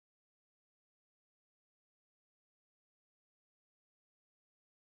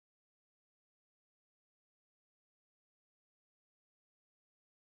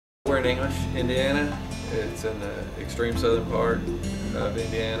in English, Indiana. It's in the extreme southern part of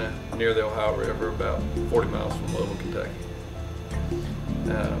Indiana, near the Ohio River, about 40 miles from Louisville, Kentucky.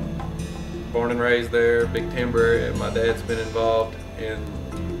 Born and raised there, big timber area. My dad's been involved in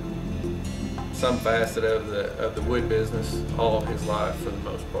some facet of the wood business all of his life for the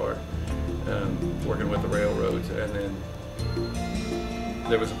most part, working with the railroads. And then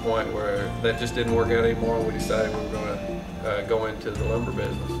there was a point where that just didn't work out anymore, and we decided we were going to go into the lumber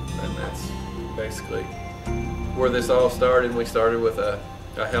business, and that's basically where this all started. We started with a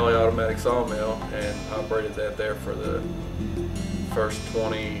heli automatic sawmill and operated that there for the first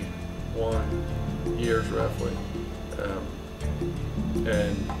 21 years roughly,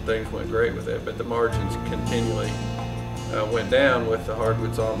 and things went great with it, but the margins continually went down with the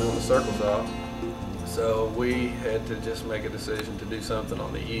hardwood sawmill and the circle saw. So we had to just make a decision to do something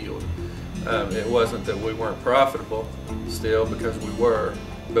on the yield. It wasn't that we weren't profitable still, because we were,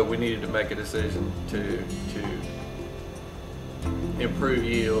 but we needed to make a decision to improve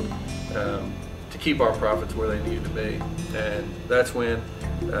yield, to keep our profits where they needed to be. And that's when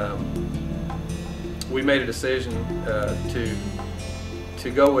we made a decision to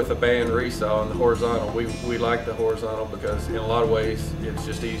go with a band resaw and the horizontal. We like the horizontal because in a lot of ways it's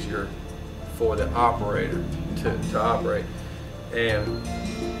just easier for the operator to operate. And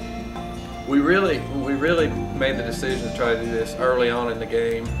we really made the decision to try to do this early on in the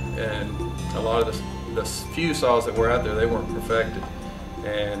game, and a lot of the few saws that were out there, they weren't perfected,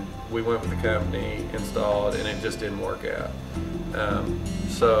 and we went with the company, installed, and it just didn't work out.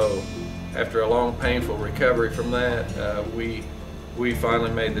 So after a long painful recovery from that, we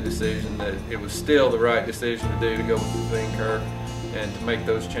finally made the decision that it was still the right decision to do, to go with the thin curve and to make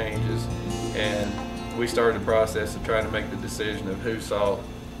those changes. And we started the process of trying to make the decision of whose saw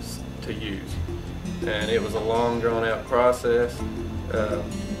to use. And it was a long, drawn-out process.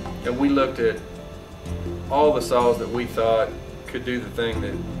 And we looked at all the saws that we thought could do the thing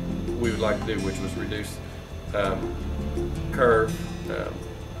that we would like to do, which was reduce curve,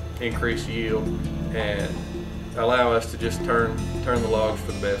 increase yield, and allow us to just turn the logs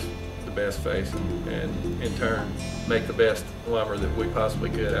for the best face, and in turn make the best lumber that we possibly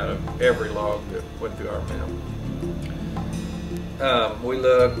could out of every log that went through our mill. We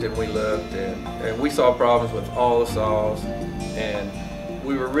looked and we looked, and we saw problems with all the saws, and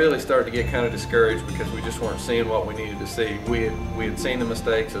we were really starting to get kind of discouraged because we just weren't seeing what we needed to see. We had seen the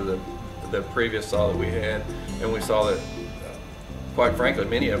mistakes of the previous saw that we had, and we saw that, quite frankly,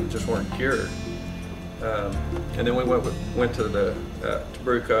 many of them just weren't cured. And then we went to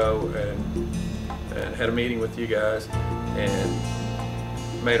BREWCO and had a meeting with you guys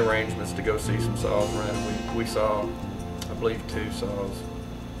and made arrangements to go see some saws around. We saw, I believe, 2 saws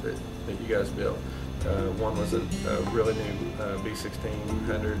that you guys built. One was a really new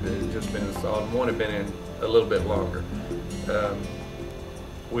B-1600 that had just been installed, and one had been in a little bit longer.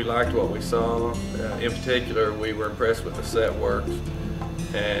 We liked what we saw. In particular, we were impressed with the set works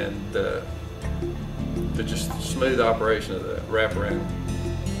and the just smooth operation of the wraparound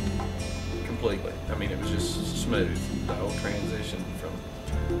completely. I mean, it was just smooth, the whole transition from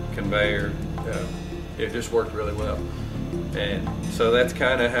conveyor. It just worked really well. And so that's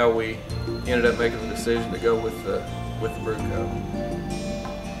kind of how we ended up making the decision to go with the BREWCO.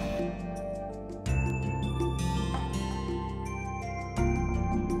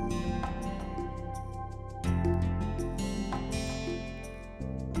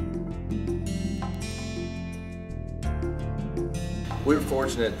 We were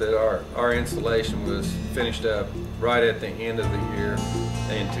fortunate that our installation was finished up right at the end of the year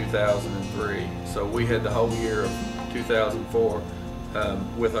in 2003. So we had the whole year of 2004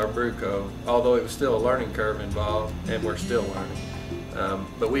 with our BREWCO, although it was still a learning curve involved, and we're still learning.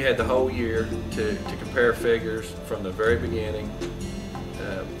 But we had the whole year to compare figures from the very beginning.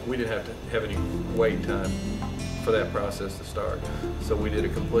 We didn't have to have any wait time for that process to start. So we did a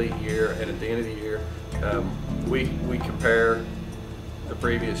complete year, and at the end of the year, we compare the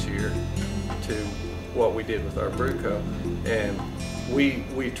previous year to what we did with our BREWCO, and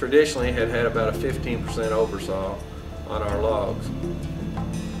we traditionally had about a 15% oversaw on our logs,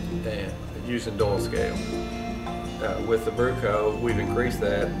 and using Doyle scale. With the BREWCO, we've increased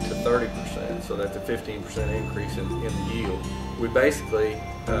that to 30%, so that's a 15% increase in the yield. We basically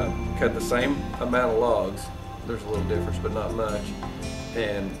cut the same amount of logs, there's a little difference but not much,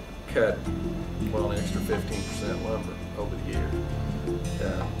 and cut, well, an extra 15% lumber over the years,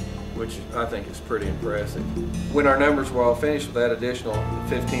 which I think is pretty impressive. When our numbers were all finished with that additional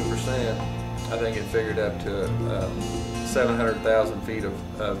 15%, I think it figured up to 700,000 feet of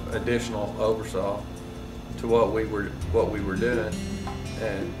additional oversaw to what we were doing,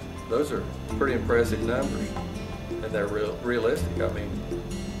 and those are pretty impressive numbers, and they're realistic. I mean,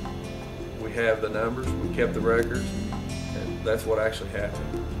 we have the numbers, we kept the records, and that's what actually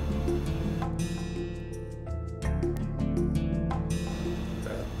happened.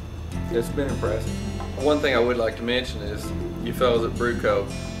 It's been impressive. One thing I would like to mention is you fellows at BREWCO,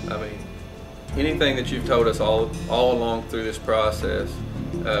 I mean, anything that you've told us all along through this process,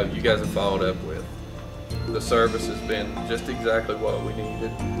 you guys have followed up with. The service has been just exactly what we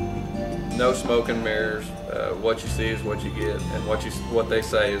needed. No smoke and mirrors. What you see is what you get, and what they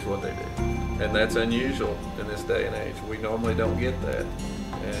say is what they do. And that's unusual in this day and age. We normally don't get that,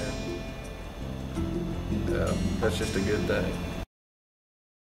 and that's just a good thing.